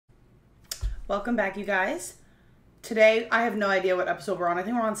Welcome back, you guys. Today, I have no idea what episode we're on. I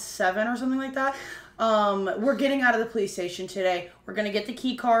think we're on 7 or something like that. We're getting out of the police station today. We're going to get the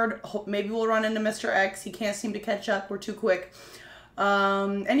key card. Maybe we'll run into Mr. X. He can't seem to catch up. We're too quick.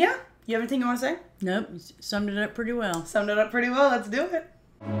 And yeah, you have anything you want to say? Nope. Summed it up pretty well. Summed it up pretty well. Let's do it.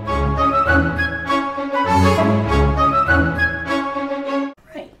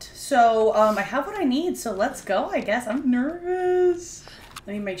 Right. So, I have what I need, so let's go, I guess. I'm nervous.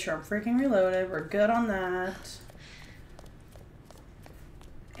 Let me make sure I'm freaking reloaded. We're good on that.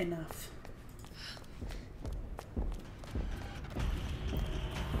 Enough.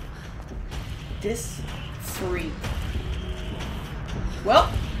 This freak.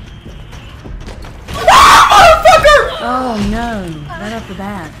 Well. Ah, motherfucker! Oh no, right off the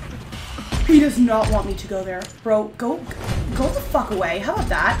bat. He does not want me to go there. Bro, go the fuck away. How about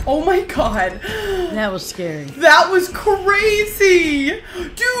that? Oh my god. That was scary. That was crazy.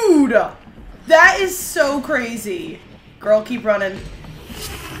 Dude, that is so crazy. Girl, keep running.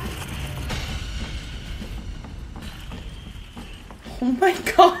 Oh my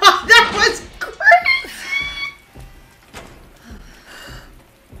god, that was crazy!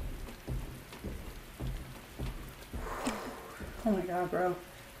 Oh my god, bro.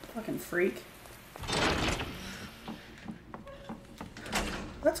 Fucking freak.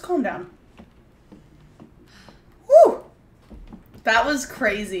 Let's calm down. Woo! That was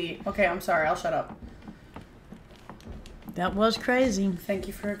crazy. Okay, I'm sorry. I'll shut up. That was crazy. Thank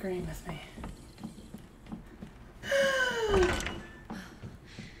you for agreeing with me.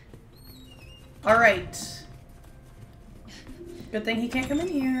 Alright. Good thing he can't come in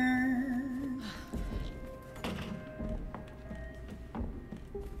here.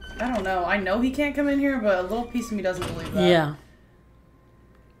 I don't know. I know he can't come in here, but a little piece of me doesn't believe that. Yeah.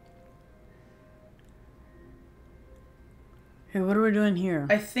 Hey, what are we doing here?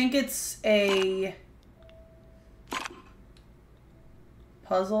 I think it's a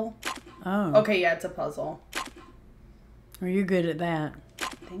puzzle. Oh. Okay, yeah, it's a puzzle. Are you good at that?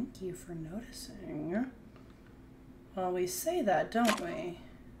 Thank you for noticing. Well, we say that, don't we?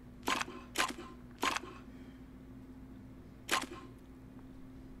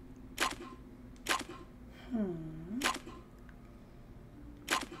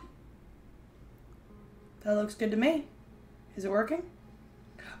 That looks good to me. Is it working?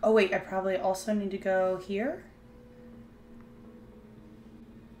 Oh wait, I probably also need to go here.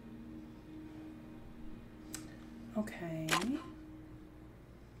 Okay.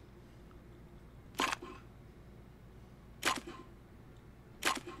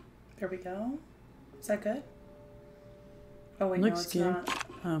 There we go. Is that good? Oh wait, Looks no, it's good. not.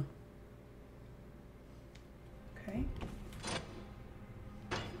 Oh. Okay.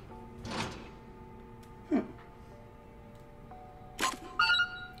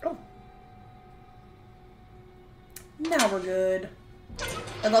 Oh. Now we're good.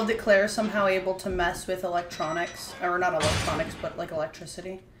 I love that Claire's somehow able to mess with electronics. Or not electronics, but like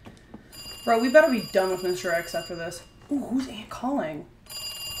electricity. Bro, we better be done with Mr. X after this. Ooh, who's Aunt calling?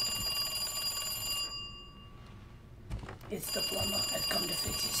 It's the plumber. I've come to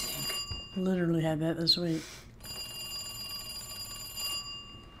fix his sink. Literally had that this week.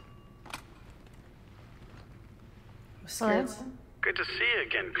 I'm scared. Good to see you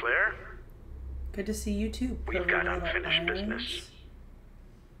again, Claire. Good to see you too. We've got unfinished business.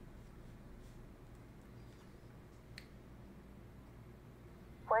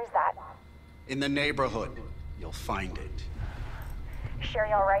 Where's that? In the neighborhood. You'll find it.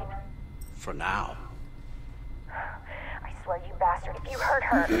 Sherry all right? For now. I swear, you bastard, if you hurt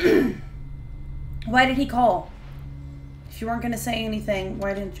her... Why did he call? If you weren't gonna say anything,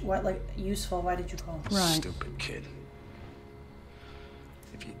 why didn't you, what, like, useful, why did you call? Right. Stupid kid.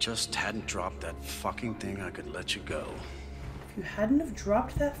 If you just hadn't dropped that fucking thing, I could let you go. If you hadn't have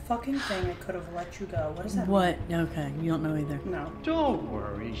dropped that fucking thing, I could have let you go. What does that What? Okay, you don't know either. mean? No. Don't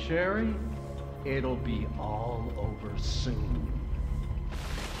worry, Sherry. It'll be all over soon.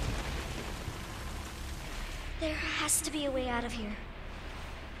 There has to be a way out of here.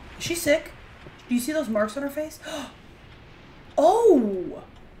 Is she sick? Do you see those marks on her face? Oh!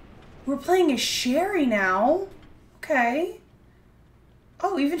 We're playing as Sherry now. Okay.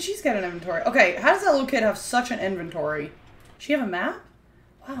 Oh, even she's got an inventory. Okay, how does that little kid have such an inventory? Does she have a map?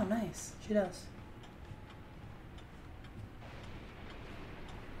 Wow, nice. She does.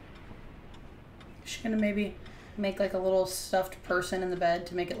 Is she gonna maybe make like a little stuffed person in the bed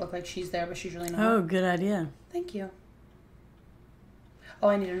to make it look like she's there, but she's really not? Oh, good idea. Thank you. Oh,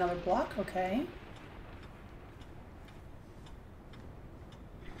 I need another block? Okay.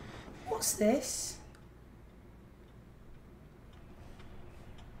 What's this?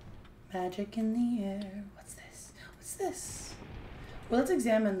 Magic in the air. What's this? What's this? Well, let's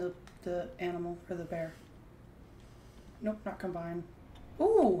examine the animal or the bear. Nope, not combine.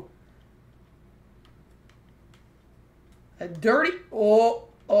 Ooh. A dirty... Oh,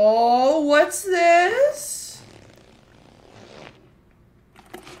 what's this?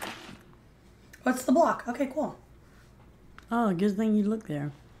 What's the block? Okay, cool. Oh, good thing you looked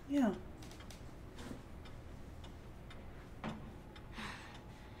there. Yeah.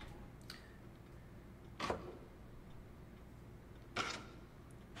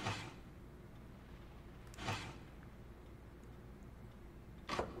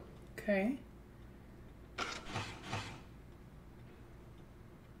 Okay.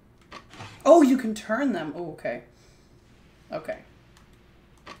 Oh, you can turn them. Oh, okay. Okay.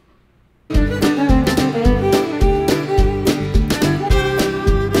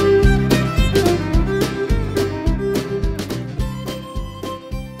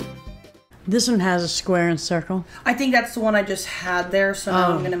 This one has a square and circle. I think that's the one I just had there, so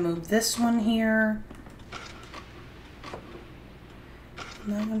now I'm going to move this one here.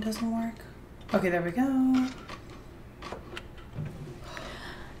 And that one doesn't work. Okay, there we go.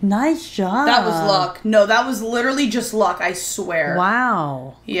 Nice job. That was luck. No, that was literally just luck, I swear.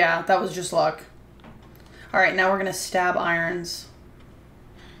 Wow. Yeah, that was just luck. Alright, now we're going to stab irons.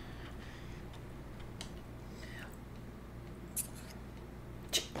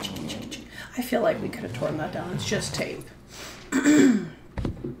 I feel like we could have torn that down. It's just tape. Alright,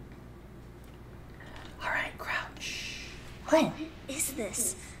 crouch. What is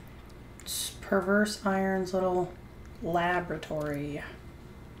this? It's Perverse Iron's little laboratory.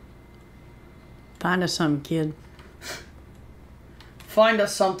 Find us some, kid. Find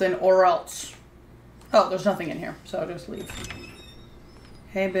us something or else. Oh, there's nothing in here, so just leave.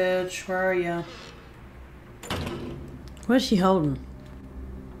 Hey, bitch, where are you? What's she holding?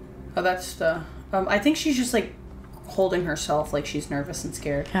 Oh, that's the... I think she's just, like, holding herself like she's nervous and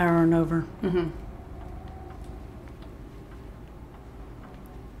scared. Cowering over. Mm-hmm.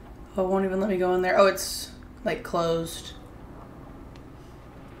 Oh, it won't even let me go in there. Oh, it's, like, closed.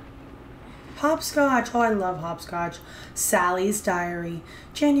 Hopscotch. Oh, I love hopscotch. Sally's Diary.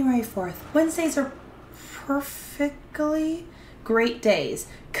 January 4th. Wednesdays are perfectly great days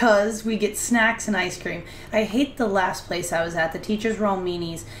because we get snacks and ice cream. I hate the last place I was at. The teachers were all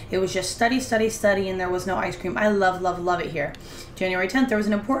meanies. It was just study, study, study, and there was no ice cream. I love, love, love it here. January 10th. There was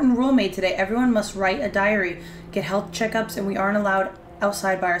an important rule made today. Everyone must write a diary, get health checkups, and we aren't allowed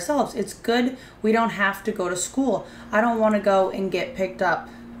outside by ourselves. It's good we don't have to go to school. I don't want to go and get picked on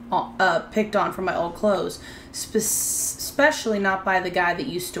for my old clothes, especially not by the guy that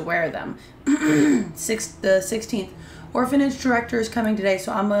used to wear them. The 16th. Orphanage director is coming today,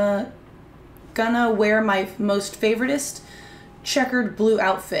 so I'm gonna wear my most favoritist checkered blue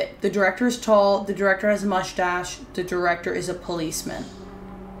outfit. The director is tall, the director has a mustache, the director is a policeman.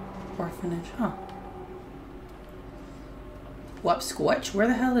 Orphanage, huh. Whoop-squatch, where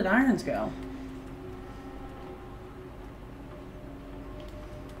the hell did irons go?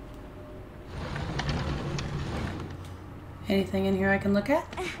 Anything in here I can look at?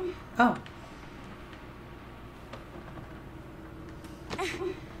 Oh.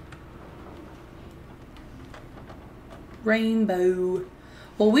 Rainbow.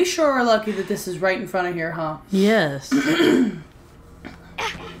 Well, we sure are lucky that this is right in front of here, huh? Yes.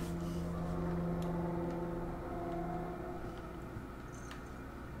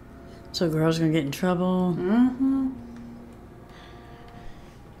 So girl's gonna get in trouble. Mm-hmm.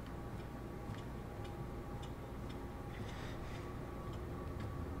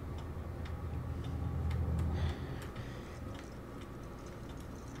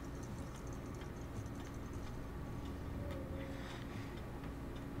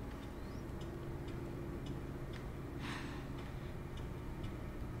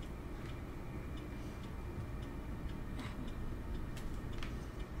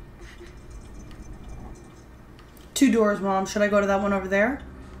 Two doors, Mom. Should I go to that one over there?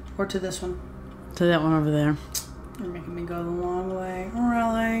 Or to this one? To that one over there. You're making me go the long way.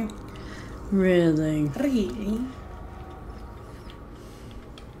 Really? Really? Really?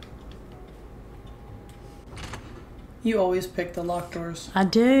 You always pick the locked doors. I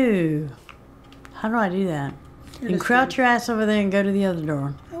do. How do I do that? You can crouch your ass over there and go to the other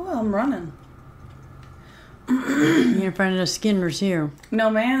door. Oh, well, I'm running. You're in front of the Skinners here. No,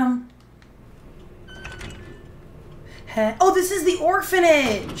 ma'am. Oh, this is the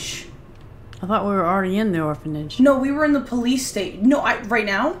orphanage. I thought we were already in the orphanage. No, we were in the police station. No, right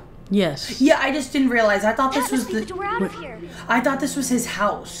now? Yes. Yeah, I just didn't realize. I thought this was the... We're out of here. I thought this was his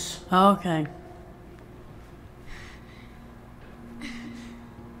house. Oh, okay.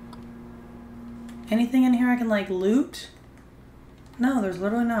 Anything in here I can, like, loot? No, there's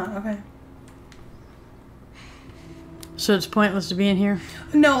literally not. Okay. So it's pointless to be in here?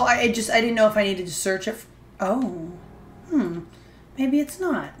 No, I didn't know if I needed to search it. Oh. Maybe it's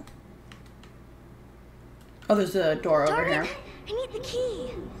not. Oh, there's a door over here. I need the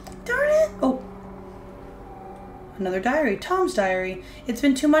key. Darn it. Oh. Another diary. Tom's diary. It's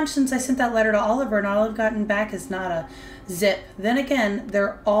been 2 months since I sent that letter to Oliver, and all I've gotten back is not a zip. Then again,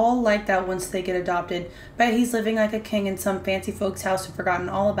 they're all like that once they get adopted. Bet he's living like a king in some fancy folks' house and forgotten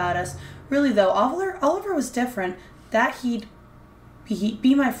all about us. Really, though, Oliver was different. That he'd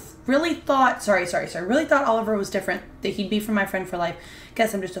be my... Really thought Oliver was different. That he'd be for my friend for life.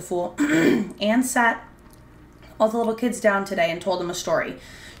 Guess I'm just a fool. Anne sat all the little kids down today and told them a story.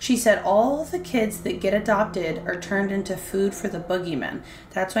 She said all the kids that get adopted are turned into food for the boogeymen.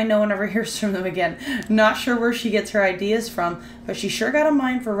 That's why no one ever hears from them again. Not sure where she gets her ideas from, but she sure got a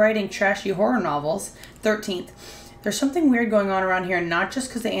mind for writing trashy horror novels. 13th. There's something weird going on around here, not just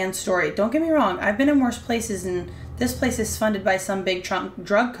because of Anne's story. Don't get me wrong, I've been in worse places, and this place is funded by some big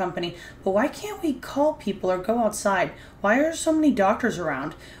drug company, but why can't we call people or go outside? Why are there so many doctors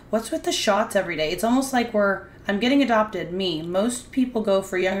around? What's with the shots every day? It's almost like I'm getting adopted, me. Most people go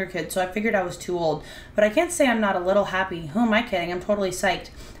for younger kids, so I figured I was too old. But I can't say I'm not a little happy. Who am I kidding? I'm totally psyched.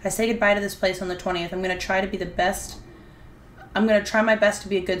 I say goodbye to this place on the 20th. I'm going to try my best to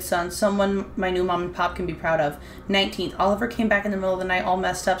be a good son, someone my new mom and pop can be proud of. 19th. Oliver came back in the middle of the night all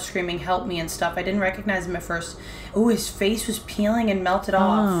messed up, screaming, help me and stuff. I didn't recognize him at first. Oh, his face was peeling and melted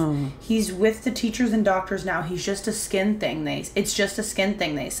off. He's with the teachers and doctors now. He's just a skin thing. It's just a skin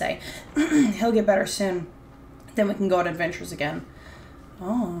thing, they say. He'll get better soon. Then we can go on adventures again.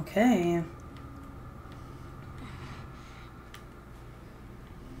 Oh, okay.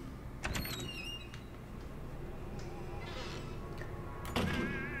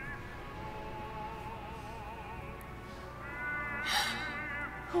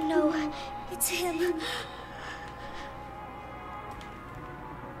 Oh no, it's him.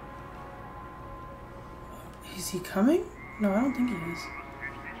 Is he coming? No, I don't think he is.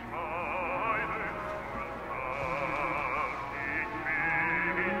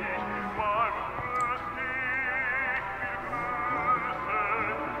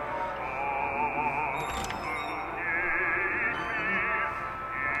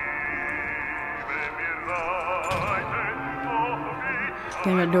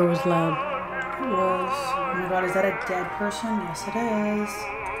 Damn, that door was loud. It was. Oh my god, is that a dead person? Yes, it is.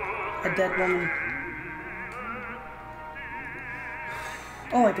 A dead woman.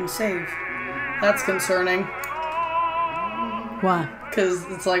 Oh, I can save. That's concerning. Why? Because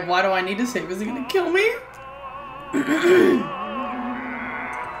it's like, why do I need to save? Is he going to kill me?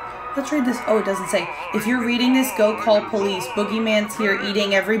 Let's read this. Oh, it doesn't say. If you're reading this, go call police. Boogeyman's here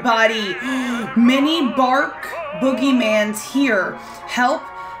eating everybody. Mini bark boogeyman's here. Help.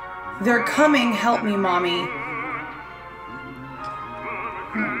 They're coming. Help me, mommy. Oh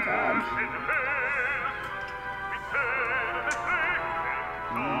my god.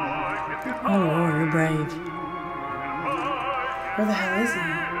 Oh Lord, you're brave. Where the hell is he?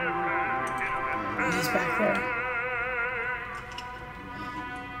 He's back there.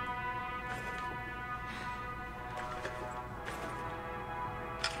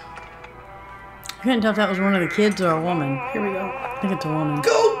 I couldn't tell if that was one of the kids or a woman. Here we go. I think it's a woman.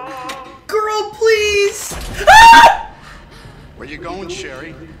 Go! Girl, please! Ah! Where you going,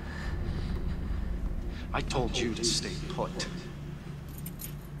 Sherry? I told you to stay put.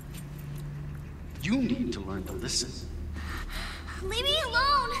 You need to learn to listen. Leave me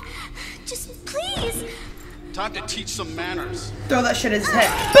alone. Just please. Time to teach some manners. Throw that shit at his head.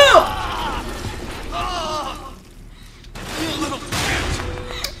 Boom! You little bitch!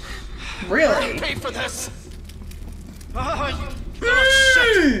 Really? Pay for this!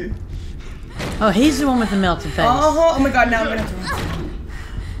 Shit! Oh, he's the one with the melted face. Oh my god, now I'm gonna have to...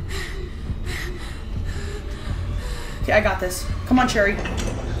 Okay, I got this. Come on, Cherry.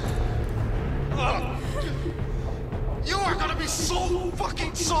 You are gonna be so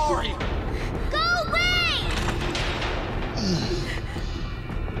fucking sorry! Go away!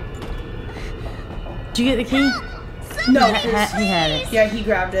 Did you get the key? No, He had it. yeah, he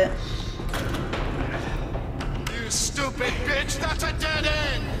grabbed it. You stupid bitch, that's a dead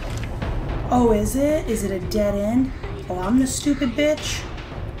end! Oh, is it? Is it a dead end? Oh, I'm the stupid bitch?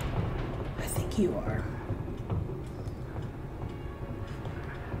 I think you are.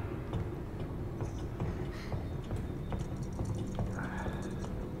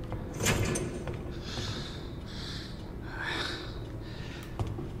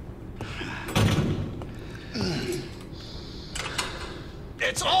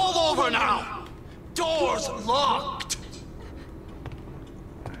 It's all over now! Doors locked.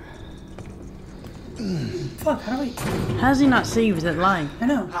 Fuck, how do we... How does he not see you with that light? I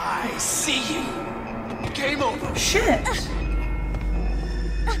know. I see you. Game over. Shit!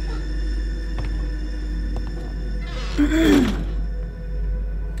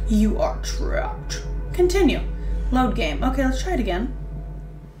 You are trapped. Continue. Load game. Okay, let's try it again.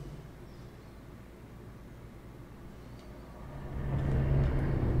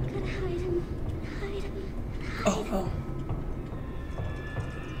 Gotta hide him. Hide him. Oh, oh.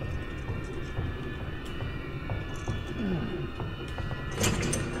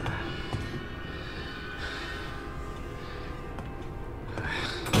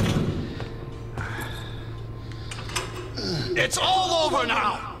 It's all over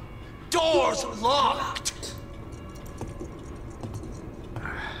now. Doors locked.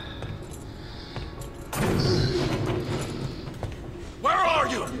 Where are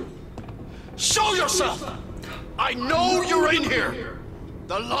you? Show yourself. I know you're in here.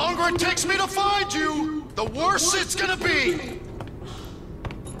 The longer it takes me to find you, the worse it's gonna be.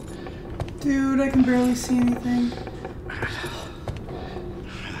 Dude, I can barely see anything.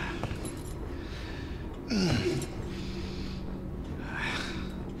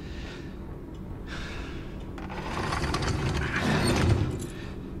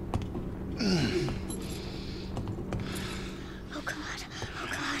 Oh God. Oh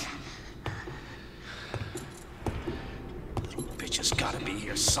God. Little bitch has gotta be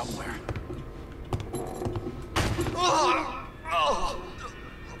here somewhere. Oh, oh.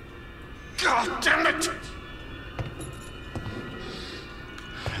 God damn it!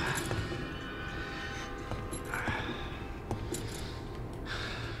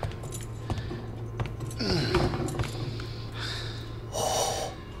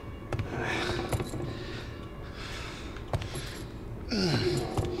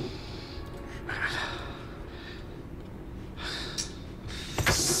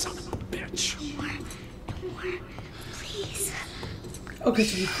 Son of a bitch. No more. Please. Okay,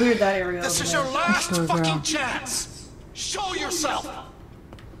 so you cleared that area This over is there. your last Poor girl. fucking chance! Show yourself!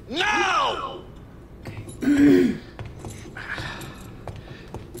 Now! It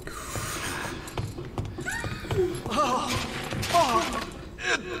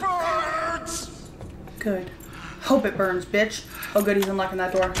burns! Good. Hope it burns, bitch. Oh, good, he's unlocking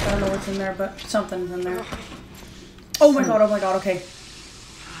that door. I don't know what's in there, but something's in there. Oh my god, okay.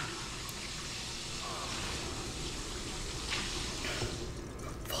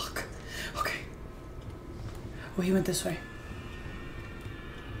 Fuck. Okay. Oh, he went this way.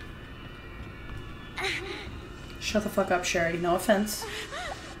 Shut the fuck up, Sherry. No offense.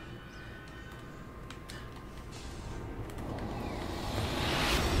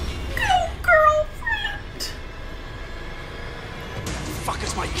 Go, girlfriend! Fuck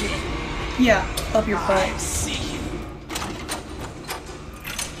is my key? Yeah, up your I butt. see you.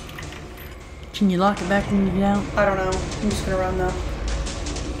 Can you lock it back when you get out? I don't know. I'm just gonna run though.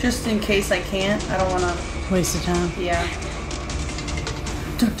 Just in case I can't. I don't wanna. Waste of time. Yeah.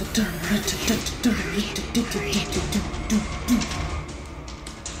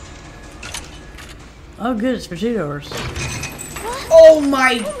 Oh, good. It's for 2 doors. Oh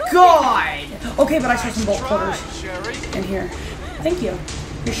my god! Okay, but I saw some bolt cutters Sherry. in here. Thank you.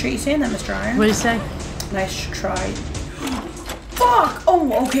 Appreciate you saying that, Mr. Iron. What did he say? Nice try. Fuck!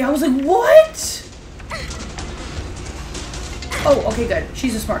 Oh, okay. I was like, what? Oh, okay, good.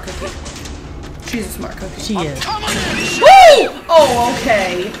 She's a smart cookie. She's a smart cookie. She is. Come on in, Woo! Oh,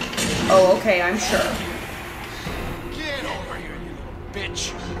 okay. Oh, okay, I'm sure. Get over here, you little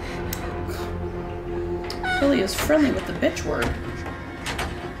bitch. Billy is friendly with the bitch word.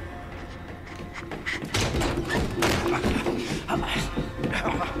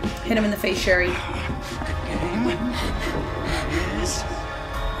 Hit him in the face, Sherry.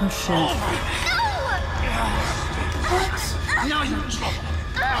 Oh, shit. Now you're in trouble.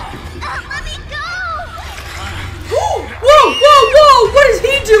 Let me go! Whoa, whoa, whoa! What is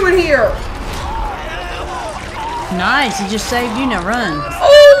he doing here? Nice. He just saved you. Now run.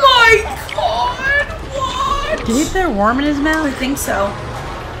 Oh my god! What? Did he put a worm in his I mouth? think so.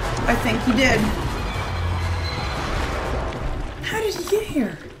 I think he did. How did he get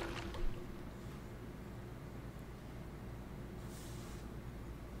here?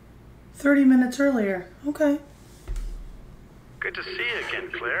 "30 minutes earlier." Okay. Good to see you again,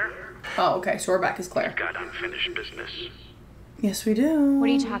 Claire. Oh, okay. So we're back as Claire. Got unfinished business. Yes, we do. What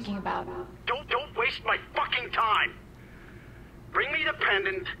are you talking about? Don't waste my fucking time. Bring me the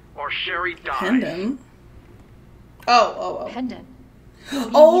pendant, or Sherry dies. Pendant? Oh. Pendant.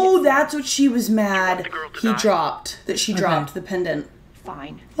 Oh, that's what she was mad. the girl to He die? dropped. That she dropped the pendant.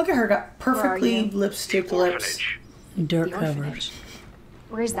 Fine. Look at her, got perfectly you? lipstick The lips. orphanage. Dirt The covers. orphanage.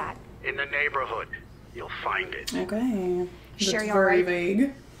 Where is that? In the neighborhood. You'll find it. Okay. That's Sherry, very alright?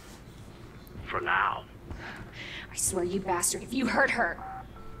 vague. For now. I swear, you bastard, if you hurt her.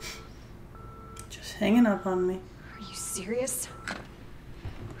 Just hanging up on me. Are you serious?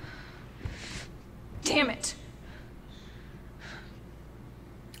 Damn it.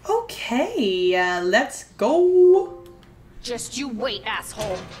 Okay, let's go. Just you wait,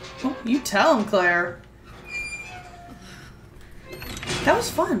 asshole. Oh, you tell him, Claire. That was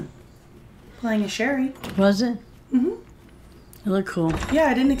fun. Playing a Sherry. Was it? Mm-hmm. It looked cool. Yeah,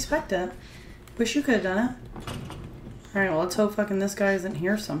 I didn't expect it. Wish you could have done it. Alright, well, let's hope fucking this guy isn't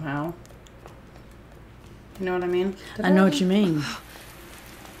here somehow. You know what I mean? I know what you mean.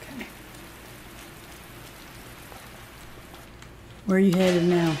 Okay. Where are you headed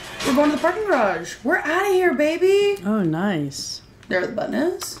now? We're going to the parking garage. We're out of here, baby. Oh, nice. There the button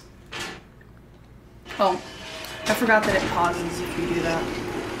is. Oh, I forgot that it pauses if you do that.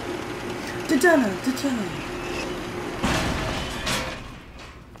 Da-dun, da-dun.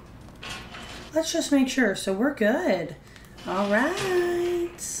 Let's just make sure. So we're good. All right.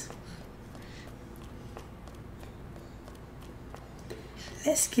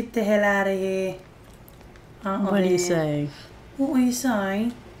 Let's get the hell out of here. What do you say? What will you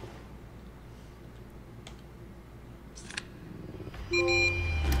say?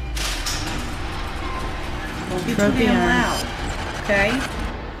 Don't be too Trophy damn earned. loud. Okay?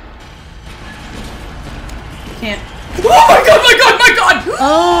 Can't. Oh my god, my god, my god!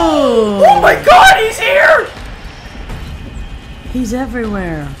 Oh! Oh my god, he's here! He's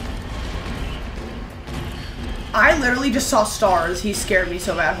everywhere. I literally just saw stars. He scared me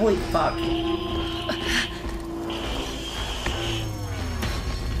so bad. Holy fuck.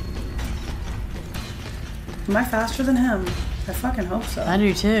 Am I faster than him? I fucking hope so. I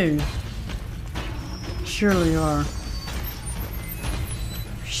do too. Surely you are.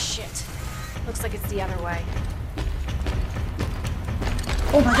 Shit. Looks like it's the other way.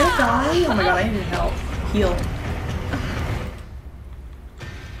 Oh, am I gonna die? Oh my god, I need help. Heal.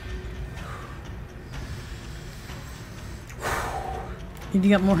 Did you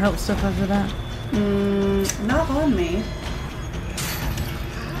got more help stuff after that? Not on me.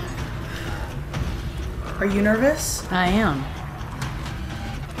 Are you nervous? I am.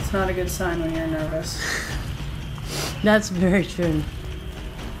 It's not a good sign when you're nervous. That's very true.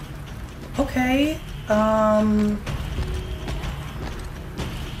 Okay,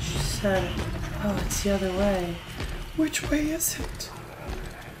 she said, oh, it's the other way. Which way is it?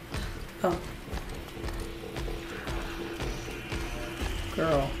 Oh.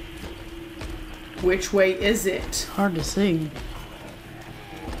 Girl. Which way is it? Hard to see.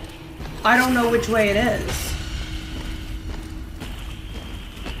 I don't know which way it is.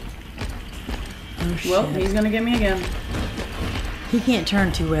 Oh shit. Well, he's gonna get me again. He can't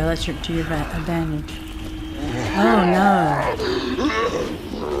turn too well. That's to your advantage. Oh no.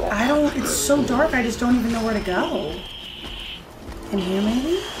 I don't, it's so dark, I just don't even know where to go. In here,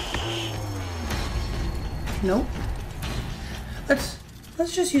 maybe? Nope.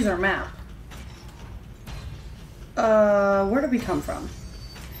 Let's just use our map. Where did we come from?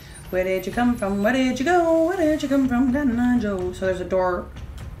 Where did you come from? Where did you go? Where did you come from? Joe. So there's a door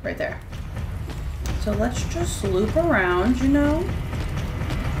right there. So let's just loop around, you know?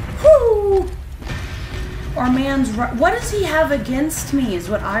 Whoo! Our man's right. What does he have against me is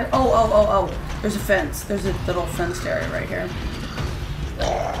what I... Oh. There's a fence. There's a little fenced area right here.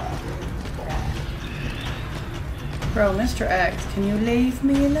 Bro, Mr. X, can you leave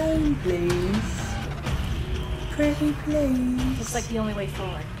me alone, please? Pretty please. Looks like the only way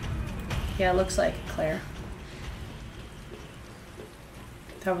forward. Yeah, looks like it, Claire.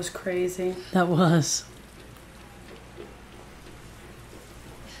 That was crazy. That was.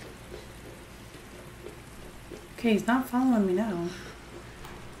 Okay, he's not following me now.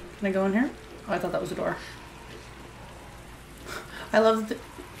 Can I go in here? Oh, I thought that was a door. I love the...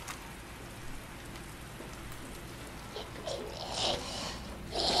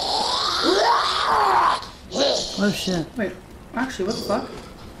 Oh shit. Wait, actually, what the fuck?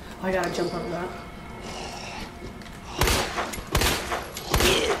 Oh, I gotta jump over that.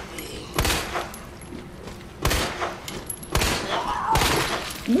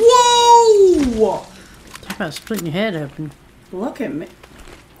 Whoa! Talk about splitting your head open. Look at me.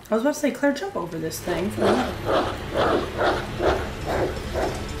 I was about to say, Claire, jump over this thing.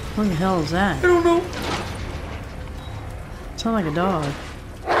 What the hell is that? I don't know. Sound like a dog.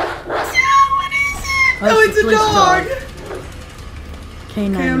 Oh, it's a police dog!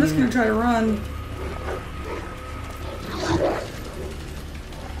 Canine. Okay, I'm just unit. gonna try to run.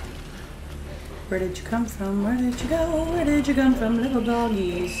 Where did you come from? Where did you go? Where did you come from, little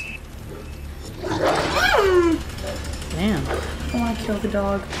doggies? Damn. I want to kill the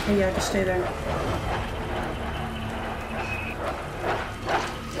dog. Oh yeah, just stay there.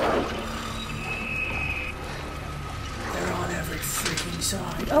 They're on every freaking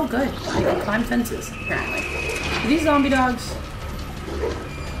side. Oh good. They can climb fences, apparently. Are these zombie dogs?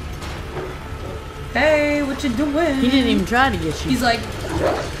 Hey, what you doing? He didn't even try to get you. He's like,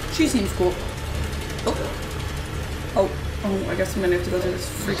 she seems cool. Oh. Oh, I guess I'm gonna have to go through this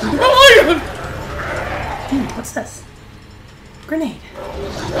freaking... Oh, what's this? Grenade.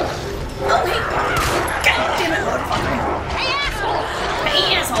 Oh, hey! God damn it, motherfucker! Hey, asshole!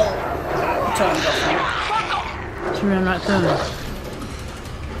 Hey, asshole! I'm trying to go. She ran right through him.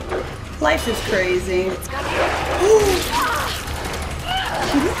 Life is crazy.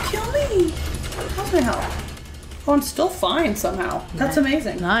 Can you kill me? How's my health? Oh, I'm still fine somehow. That's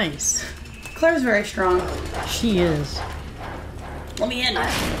amazing. Nice. Claire's very strong. She is. Let me in.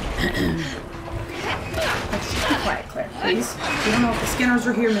 Let's just be quiet, Claire, please. We don't know if the Skinners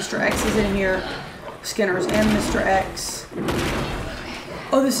are here. Mr. X is in here. Skinners and Mr. X.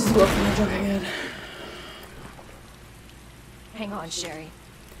 Oh, this is the orphanage. Okay, good. Hang on, Sherry.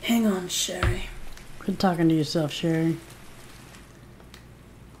 Hang on, Sherry. Quit talking to yourself, Sherry.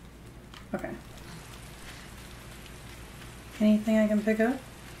 Okay. Anything I can pick up?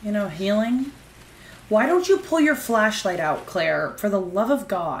 You know, healing? Why don't you pull your flashlight out, Claire? For the love of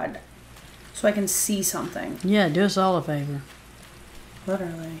God. So I can see something. Yeah, do us all a favor.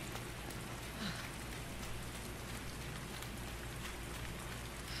 Literally.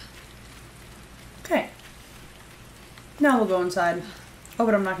 Okay. Now we'll go inside. Oh,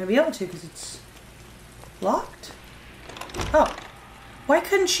 but I'm not going to be able to because it's locked. Oh. Why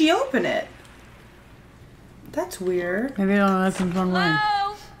couldn't she open it? That's weird. Maybe it only opens one way.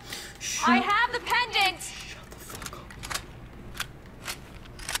 Hello? Shut I have the pendant! the fuck up.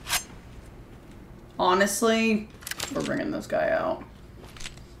 Honestly, we're bringing this guy out.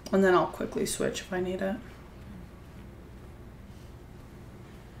 And then I'll quickly switch if I need it.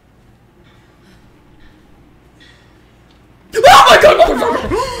 Oh my god!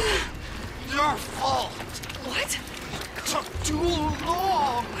 Your fault. What? Took too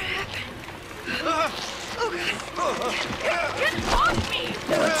long. What happened? Get off me!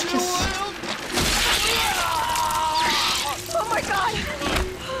 Yeah, let's just... Oh my god!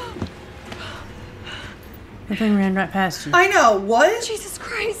 The thing ran right past you. I know, what? Jesus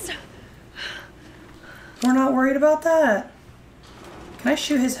Christ! We're not worried about that. Can I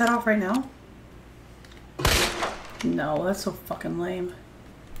shoot his head off right now? No, that's so fucking lame.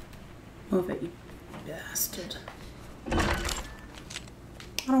 Move it, you bastard. I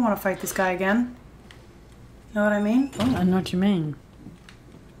don't want to fight this guy again. Know what I mean? Oh, I know what you mean.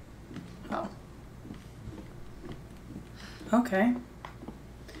 Oh. Okay.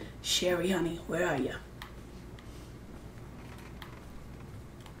 Sherry, honey, where are you?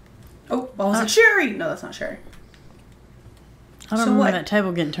 Oh, was it Sherry? No, that's not Sherry. I don't So remember what? that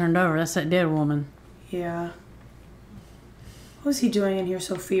table getting turned over. That's that dead woman. Yeah. What was he doing in here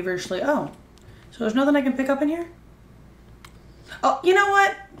so feverishly? Oh. So there's nothing I can pick up in here? Oh, you know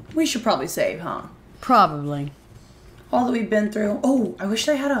what? We should probably save, huh? Probably. All that we've been through. Oh, I wish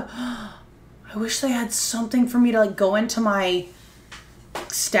they had I wish they had something for me to like go into my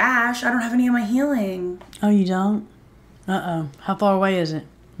stash. I don't have any of my healing. Oh, you don't? Uh-oh. How far away is it?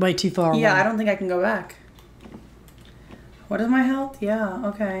 Way too far away. Yeah, I don't think I can go back. What is my health? Yeah,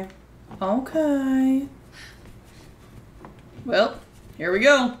 okay. Okay. Well, here we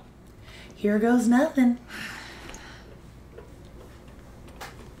go. Here goes nothing.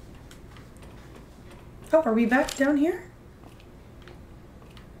 Oh, are we back down here?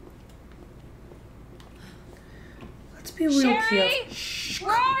 Let's be real Sherry? careful. Shh,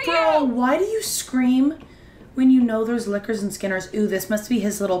 Where are bro, you? why do you scream when you know there's Lickers and Skinners? Ooh, this must be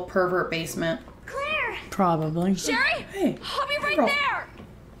his little pervert basement. Claire! Probably. Sherry! Hey, I'll be right girl. there!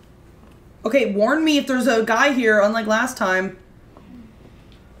 Okay, warn me if there's a guy here, unlike last time.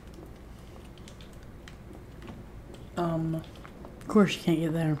 Of course you can't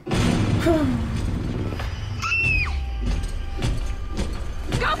get there.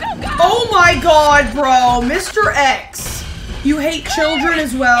 Go, go, go! Oh my god, bro! Mr. X! You hate children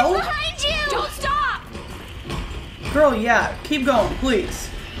as well? Behind you! Don't stop! Girl, yeah. Keep going, please.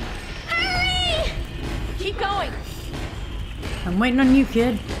 Hurry! Keep going. I'm waiting on you,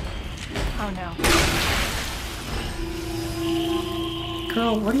 kid. Oh no.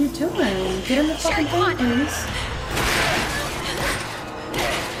 Girl, what are you doing? Get in the fucking thing, please.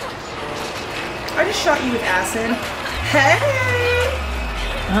 I just shot you with acid. Hey!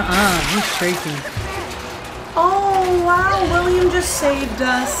 He's creepy. Oh, wow. William just saved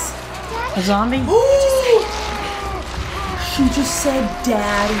us. A zombie? She just said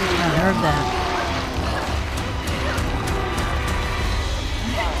daddy. I heard that.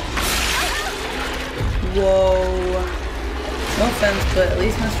 Whoa. No offense, but at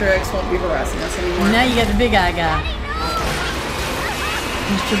least Mr. X won't be harassing us anymore. Now you got the big eye guy.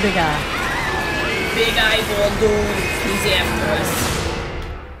 Mr. Big Eye. Big eyeball dude. He's after us.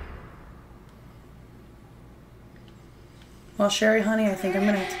 Well, Sherry, honey, I think I'm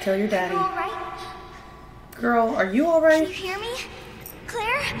gonna have to kill your daddy. You all right? Girl, are you Can alright? you hear me?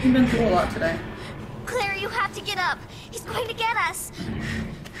 Claire? You've been through a lot today. Claire, you have to get up. He's going to get us.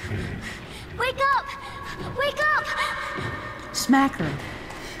 Wake up! Wake up! Smack her.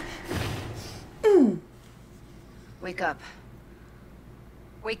 Wake up.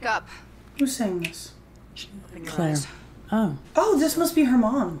 Wake up. Who's saying this? Open your Claire. eyes. Oh. Oh, this must be her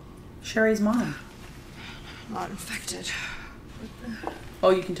mom. Sherry's mom. Not infected.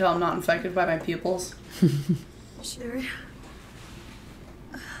 Oh, you can tell I'm not infected by my pupils. Sherry?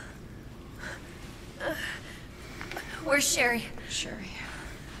 Where's Sherry? Sherry.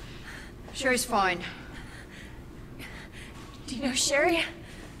 Sherry's fine. Do you know Sherry?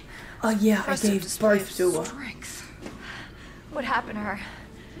 Oh, yeah, I Impressive gave display birth of to her. strength. What happened to her?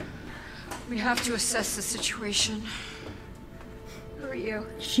 We have to assess the situation. Who are you?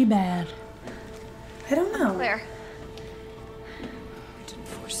 She bad. I don't know. Claire. I didn't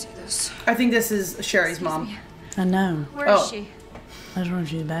foresee this. I think this is Sherry's mom. me. I know. Where is Oh. she? That's when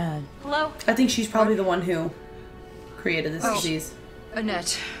she's bad. Hello? I think she's probably the one who created this disease.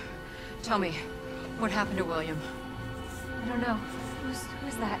 Annette, tell me, what happened to William? I don't know.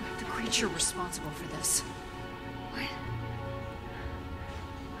 Who's that? The creature responsible for this. What?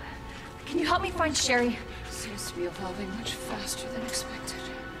 Can you help me find Sherry? Seems to be evolving much faster than expected.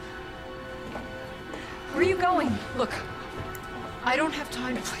 Where are you going? Look, I don't have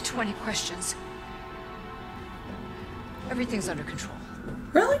time to play 20 questions. Everything's under control.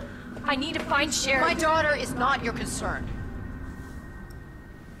 Really? I need to find Sherry. My daughter is not your concern.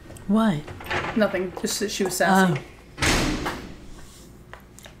 What? Nothing. Just that she was sassy. I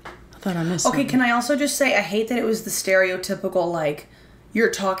thought I missed Okay, something. can I also just say I hate that it was the stereotypical, like,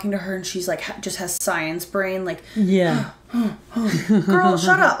 you're talking to her and she's like, just has science brain. Like, Yeah. girl,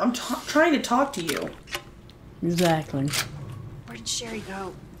 shut up. I'm trying to talk to you. Exactly. Where did Sherry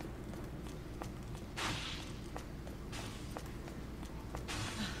go?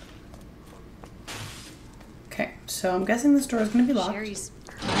 Okay, so I'm guessing this door is going to be locked. Sherry's...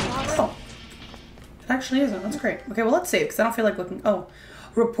 Oh. It actually isn't. That's great. Okay, well, let's save because I don't feel like looking. Oh.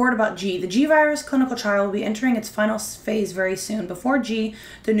 Report about G. The G virus clinical trial will be entering its final phase very soon. Before G,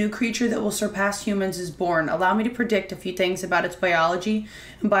 the new creature that will surpass humans, is born. Allow me to predict a few things about its biology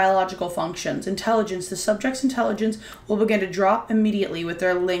and biological functions. Intelligence. The subject's intelligence will begin to drop immediately, with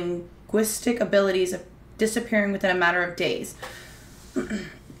their linguistic abilities disappearing within a matter of days.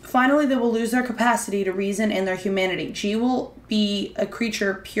 Finally, they will lose their capacity to reason and their humanity. G will be a creature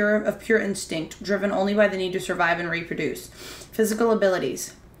of pure instinct, driven only by the need to survive and reproduce. Physical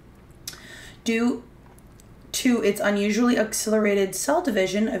abilities. Due to its unusually accelerated cell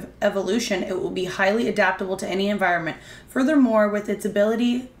division of evolution, it will be highly adaptable to any environment. Furthermore, with its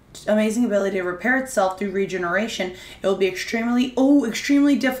amazing ability to repair itself through regeneration, it will be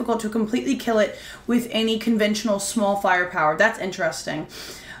extremely difficult to completely kill it with any conventional small firepower. That's interesting.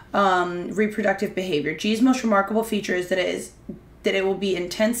 Reproductive behavior. G's most remarkable feature is that it will be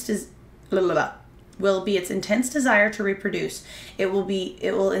its intense desire to reproduce. It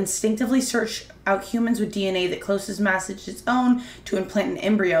will instinctively search out humans with DNA that closest matches its own to implant an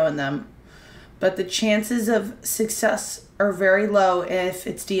embryo in them. But the chances of success are very low if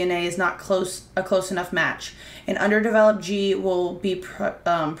its DNA is not a close enough match. An underdeveloped G will be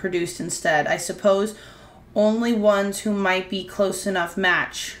produced instead. I suppose only ones who might be close enough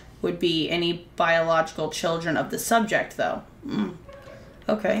match would be any biological children of the subject, though.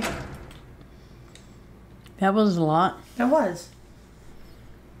 Okay. That was a lot. That was.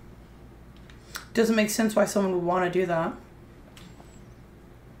 Doesn't make sense why someone would want to do that.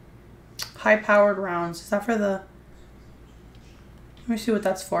 High-powered rounds. Is that for the... Let me see what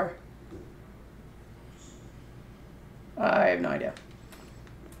that's for. I have no idea.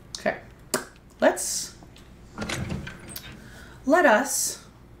 Okay. Let us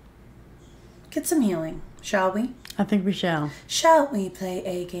get some healing, shall we? I think we shall. Shall we play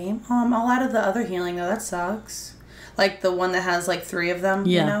a game? I'll add of the other healing though. That sucks. Like the one that has like 3 of them.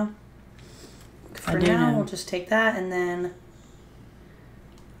 Yeah. You know. For now, we'll just take that and then.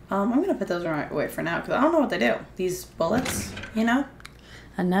 I'm gonna put those away for now because I don't know what they do. These bullets, you know.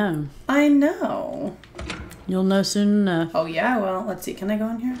 I know. I know. You'll know soon enough. Oh, yeah, well, let's see. Can I go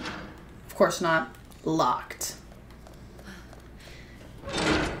in here? Of course not. Locked.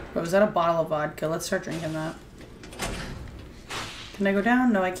 But was that a bottle of vodka? Let's start drinking that. Can I go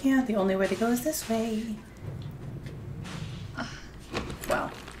down? No, I can't. The only way to go is this way.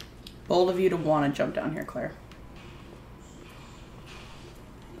 Wow. Bold of you to want to jump down here, Claire.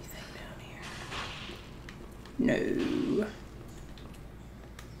 Anything down here? No.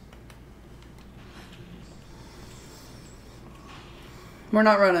 We're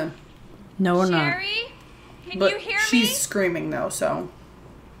not running. No, we're not. Sherry? Can But you hear she's me? screaming though, so.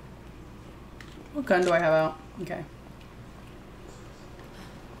 What gun do I have out? Okay.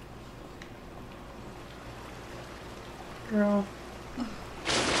 Girl.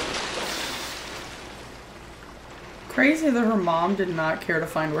 Crazy that her mom did not care to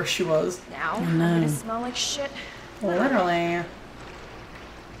find where she was. Now No. I'm gonna smell like shit. Literally.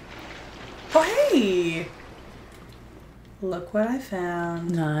 Oh, hey! Look what I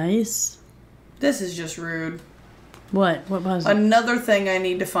found. Nice. This is just rude. What? What was it? Another thing I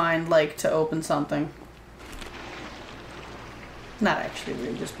need to find, like, to open something. Not actually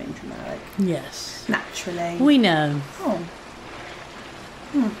rude, just being dramatic. Yes. Naturally. We know. Oh.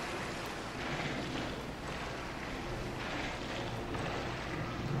 Hmm.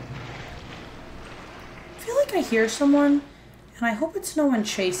 I feel like I hear someone, and I hope it's no one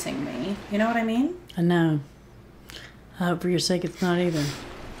chasing me. You know what I mean? I know. I hope for your sake it's not either.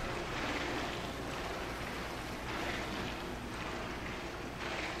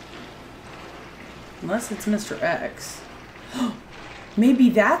 Unless it's Mr. X. Maybe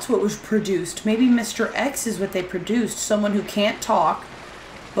that's what was produced. Maybe Mr. X is what they produced. Someone who can't talk,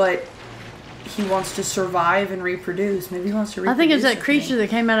 but he wants to survive and reproduce. Maybe he wants to reproduce. I think it's that with creature me. that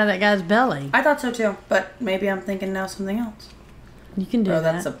came out of that guy's belly. I thought so too, but maybe I'm thinking now something else. You can do Bro,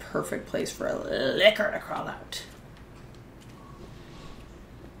 that. that's a perfect place for a liquor to crawl out.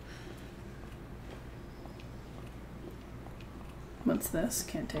 What's this?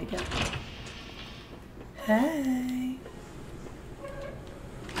 Can't take it. Hey.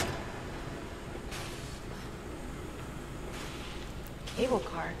 Cable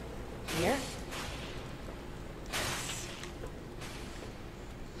car. Here?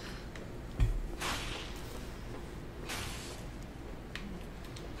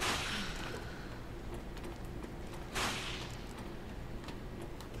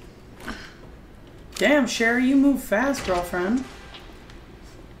 Damn, Sherry, you move fast, girlfriend.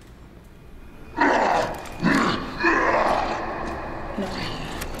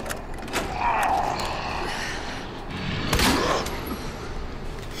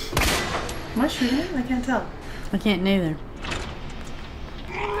 Am I shooting it? I can't tell. I can't neither.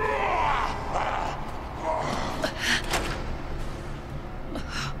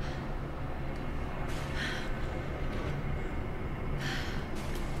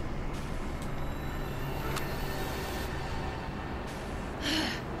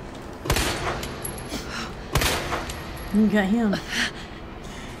 You got him.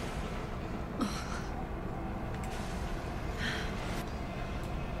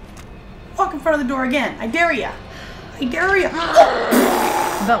 Walk in front of the door again. I dare ya. I dare ya.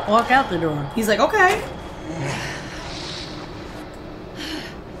 About walk out the door. He's like, okay.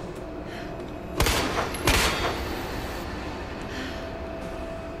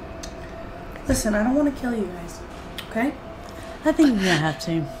 Listen, I don't want to kill you guys. Okay? I think you're gonna have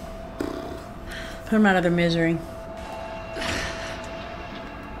to. Put them out of their misery.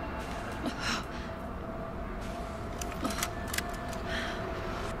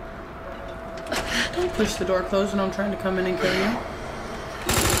 Don't push the door closed when I'm trying to come in and kill you.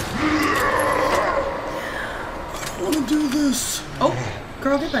 I don't want to do this. Oh,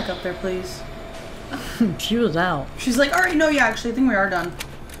 girl, get back up there, please. She was out. She's like, all right, no, yeah, actually, I think we are done.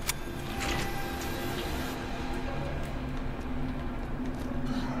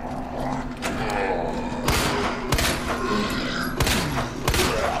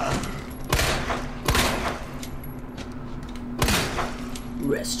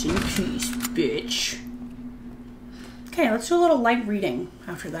 Rest in peace, bitch. Okay, let's do a little light reading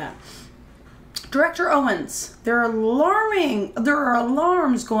after that. Director Owens, there are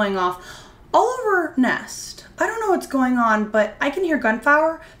alarms going off all over Nest. I don't know what's going on, but I can hear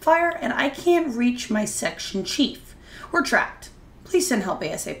gunfire, and I can't reach my section chief. We're trapped. Please send help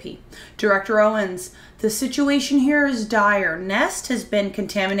ASAP. Director Owens, the situation here is dire. Nest has been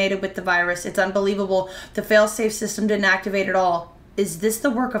contaminated with the virus. It's unbelievable. The failsafe system didn't activate at all. Is this the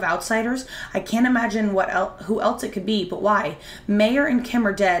work of outsiders? I can't imagine who else it could be, but why? Mayor and Kim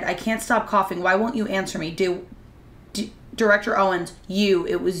are dead. I can't stop coughing. Why won't you answer me? Director Owens, you.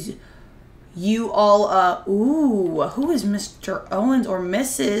 It was you all, ooh, who is Mr. Owens or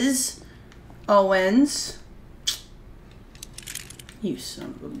Mrs. Owens? You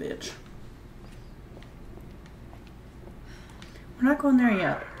son of a bitch. We're not going there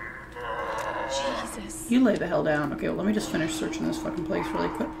yet. Jesus. You lay the hell down. Okay, well, let me just finish searching this fucking place really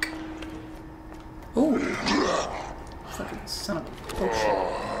quick. Ooh. Fucking son of a... Oh,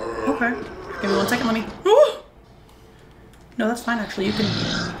 shit. Okay. Give me 1 second, let me... Ooh! No, that's fine, actually. You can...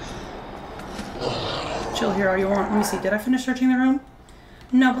 chill here all you want. Let me see. Did I finish searching the room?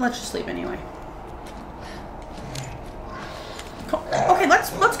 No, but let's just leave anyway. Okay,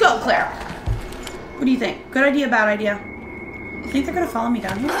 let's go, Claire. What do you think? Good idea, bad idea? You think they're gonna follow me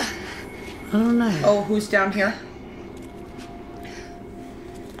down here? I don't know. Oh, who's down here?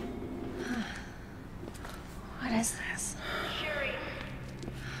 What is this? Sherry,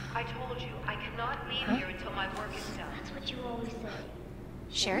 I told you, I cannot leave here until my work is done. That's what you always say.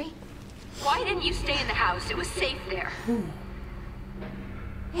 Sherry? Why didn't you stay in the house? It was safe there.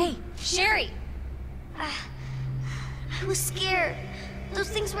 Hey, Sherry! I was scared. Those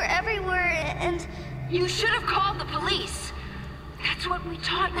things were everywhere, and... You should have called the police. That's what we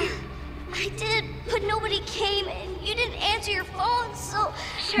taught you. I did, but nobody came, and you didn't answer your phone, so...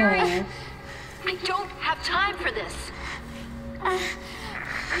 Sherry, I don't have time for this.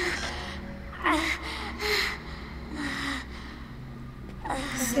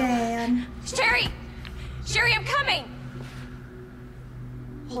 Sam. Sherry! Sherry, I'm coming!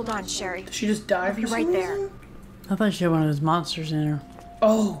 Hold on, Sherry. Did she just die for You're some right there. reason? I thought she had one of those monsters in her.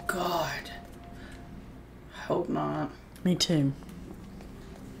 Oh, God. Hope not. Me too.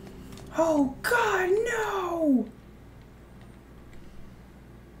 Oh, God, no!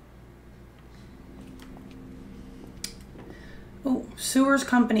 Oh, Sewers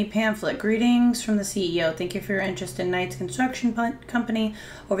Company pamphlet. Greetings from the CEO. Thank you for your interest in Knight's Construction Company.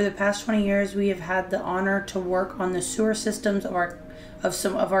 Over the past 20 years, we have had the honor to work on the sewer systems of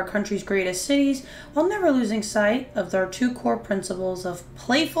some of our country's greatest cities, while never losing sight of our two core principles of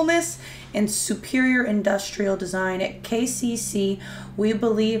playfulness and superior industrial design. At KCC, we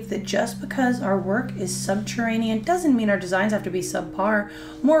believe that just because our work is subterranean doesn't mean our designs have to be subpar.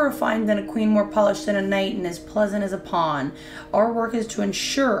 More refined than a queen, more polished than a knight, and as pleasant as a pawn. Our work is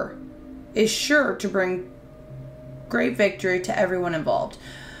sure to bring great victory to everyone involved.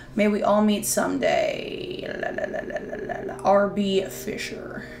 May we all meet someday. La, la, la, la, la, la. R.B.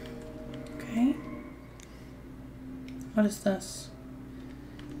 Fisher. Okay. What is this?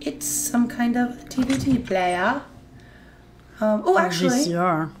 It's some kind of DVD player. Oh, actually,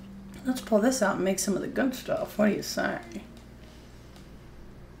 VCR. let's pull this out and make some of the good stuff. What do you say?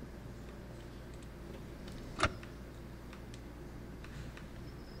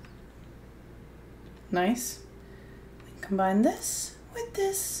 Nice. Combine this with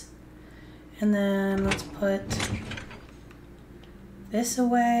this, and then let's put this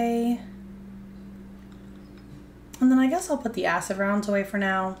away, and then I guess I'll put the acid rounds away for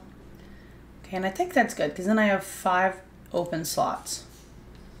now. Okay, and I think that's good because then I have 5 open slots.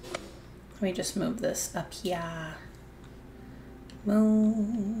 Let me just move this up here.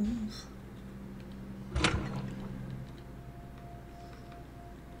 Move.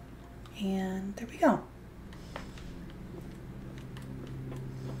 And there we go.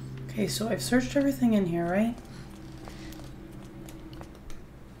 Okay, so I've searched everything in here, right?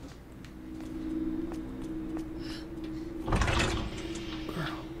 Girl,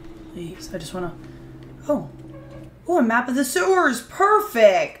 please, I just want to... Oh, a map of the sewers!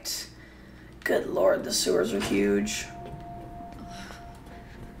 Perfect! Good lord, the sewers are huge.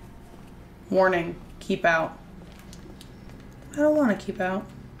 Warning, keep out. I don't want to keep out.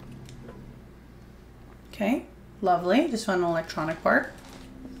 Okay, lovely. Just want an electronic part.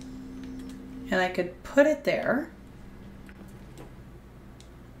 And I could put it there.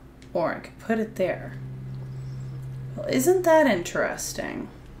 Or I could put it there. Well, isn't that interesting?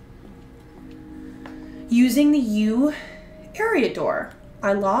 Using the U area door.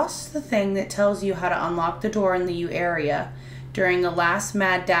 I lost the thing that tells you how to unlock the door in the U area during the last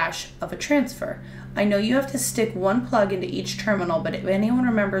mad dash of a transfer. I know you have to stick one plug into each terminal, but if anyone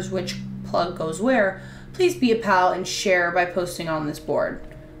remembers which plug goes where, please be a pal and share by posting on this board.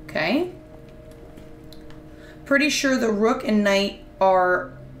 Okay? Pretty sure the rook and knight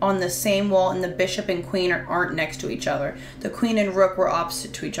are on the same wall and the bishop and queen aren't next to each other. The queen and rook were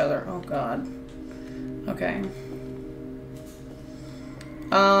opposite to each other. Oh god. Okay.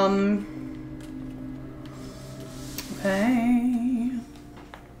 Okay.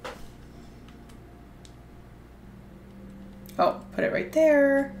 Oh, put it right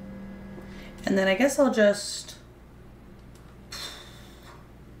there. And then I guess I'll just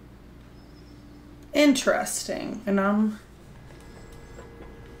Interesting. And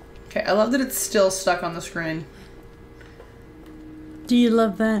okay, I love that it's still stuck on the screen. Do you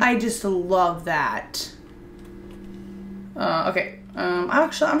love that? I just love that. Okay. I'm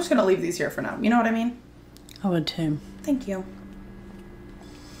just gonna leave these here for now. You know what I mean? I would too. Thank you.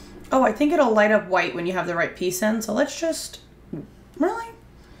 Oh, I think it'll light up white when you have the right piece in, so let's just... Really?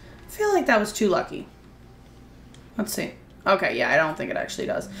 I feel like that was too lucky. Let's see. Okay, yeah, I don't think it actually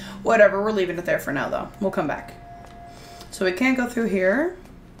does. Whatever, we're leaving it there for now, though. We'll come back. So we can't go through here.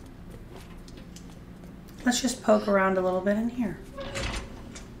 Let's just poke around a little bit in here.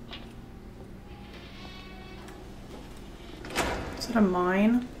 Is it a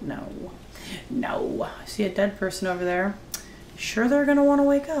mine? No. No. I see a dead person over there. Sure they're gonna want to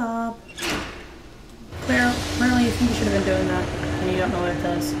wake up. Claire, really, you think you should have been doing that and you don't know what it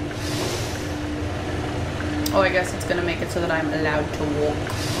does? Oh, I guess it's gonna make it so that I'm allowed to walk.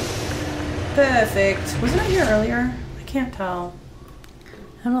 Perfect. Wasn't I here earlier? I can't tell.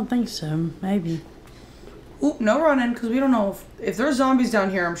 I don't think so. Maybe. Oop, no running, because we don't know if there's zombies down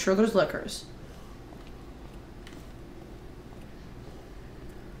here. I'm sure there's lickers.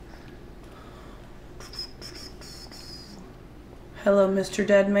 Hello, Mr.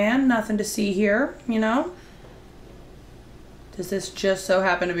 Dead Man. Nothing to see here, you know? Does this just so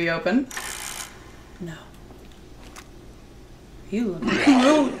happen to be open? No. You look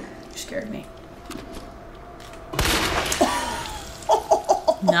rude. You scared me.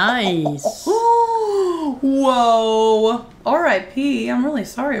 Nice. Whoa. R.I.P. I'm really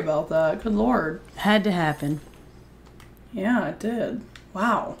sorry about that. Good Lord. Had to happen. Yeah, it did.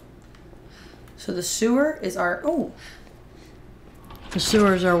 Wow. So the sewer is our... Oh. The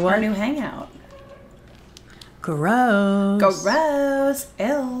sewers are what? Our new hangout. Gross. Gross.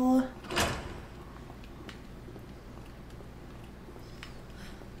 Ew.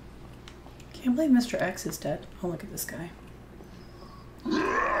 Can't believe Mr. X is dead. Oh, look at this guy.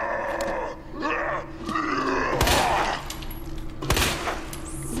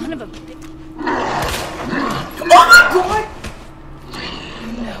 Son of a... Oh my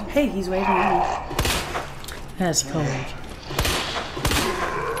god! Hey, he's waving at me. That's cold.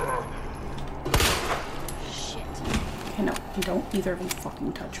 Okay, no, you don't either of you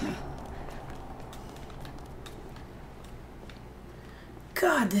fucking touch me.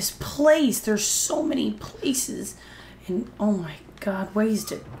 God, this place, there's so many places. And oh my god, ways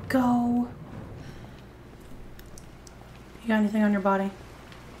to go. You got anything on your body?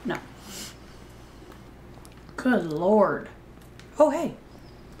 No. Good Lord. Oh, hey.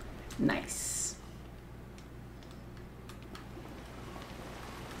 Nice.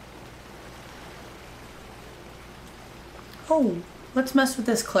 Oh, let's mess with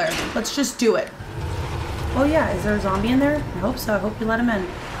this, Claire. Let's just do it. Oh yeah, is there a zombie in there? I hope so. I hope you let him in.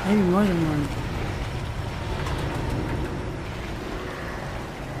 Maybe more than one.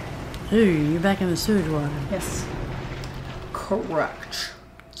 Ooh, you're back in the sewage water. Yes. Correct.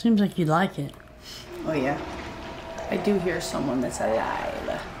 Seems like you like it. Oh yeah. I do hear someone that's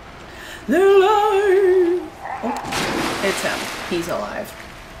alive. They're alive! Oh, it's him. He's alive.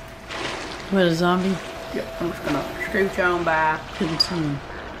 What, a zombie? Yep, I'm just gonna scooch on by. Couldn't see him.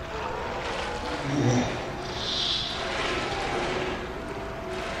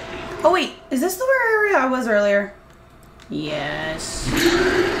 Oh wait, is this the area I was earlier? Yes.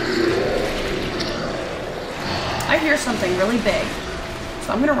 I hear something really big,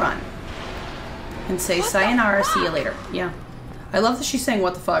 so I'm gonna run and say sayonara, see you later. Yeah, I love that she's saying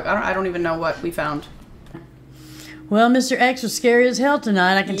what the fuck. I don't even know what we found. Well, Mr. X was scary as hell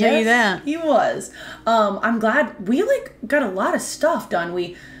tonight, I can tell you that. He was. I'm glad we got a lot of stuff done.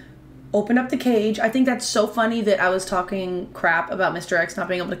 We opened up the cage. I think that's so funny that I was talking crap about Mr. X not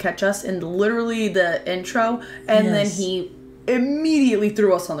being able to catch us in literally the intro, and then he immediately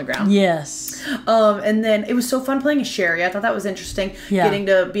threw us on the ground. Yes. And then it was so fun playing as Sherry. I thought that was interesting. Yeah. Getting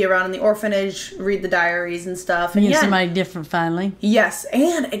to be around in the orphanage, read the diaries and stuff. And meeting somebody different finally. Yes.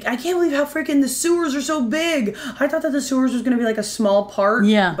 And I can't believe how freaking the sewers are so big. I thought that the sewers was going to be like a small part.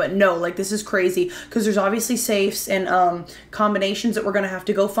 Yeah. But no, like this is crazy. Because there's obviously safes and combinations that we're going to have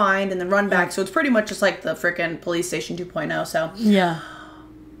to go find and then run back. So it's pretty much just like the freaking police station 2.0. So. Yeah.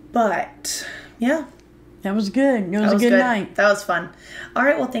 But, yeah. That was good. It was a good night. That was fun. All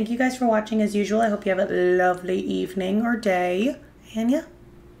right. Well, thank you guys for watching as usual. I hope you have a lovely evening or day. And yeah.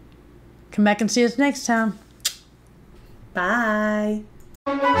 Come back and see us next time. Bye.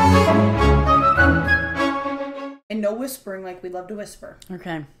 And no whispering like we love to whisper.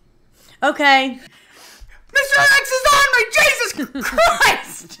 Okay. Okay. Mr. X is on me! Jesus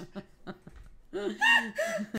Christ!